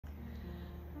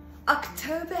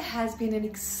October has been an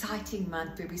exciting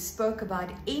month where we spoke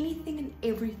about anything and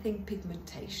everything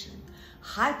pigmentation.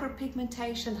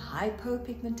 Hyperpigmentation,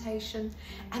 hypopigmentation,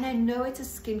 and I know it's a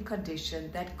skin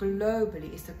condition that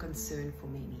globally is a concern for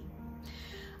many.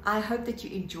 I hope that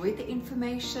you enjoyed the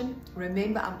information.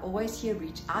 Remember, I'm always here.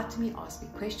 Reach out to me, ask me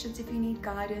questions if you need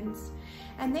guidance.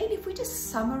 And then if we just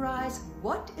summarize,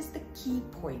 what is the key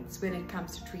points when it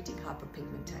comes to treating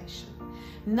hyperpigmentation?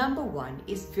 Number one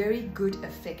is very good,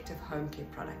 effective home care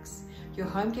products. Your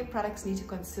home care products need to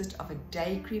consist of a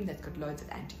day cream that's got loads of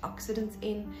antioxidants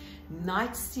in,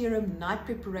 night serum, night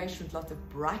preparation with lots of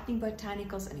brightening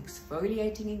botanicals and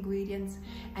exfoliating ingredients,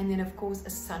 and then of course a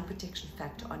sun protection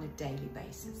factor on a daily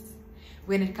basis.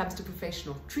 When it comes to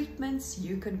professional treatments,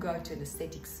 you can go to an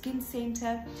aesthetic skin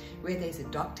center where there's a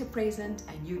doctor present,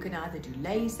 and you can either do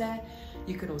laser,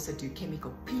 you can also do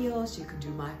chemical peels, you can do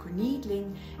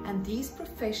microneedling, and these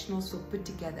professionals will put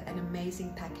together an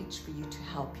amazing package for you to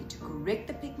help you to correct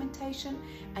the pigmentation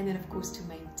and then of course to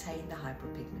maintain the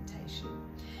hyperpigmentation.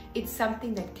 It's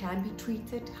something that can be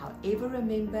treated. However,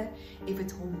 remember, if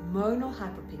it's hormonal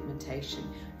hyperpigmentation,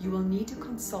 you will need to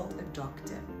consult a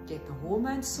doctor, get the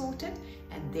hormones sorted,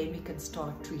 and then we can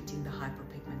start treating the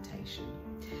hyperpigmentation.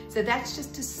 So that's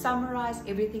just to summarize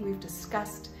everything we've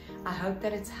discussed. I hope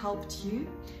that it's helped you,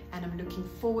 and I'm looking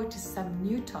forward to some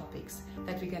new topics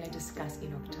that we're going to discuss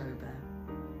in October.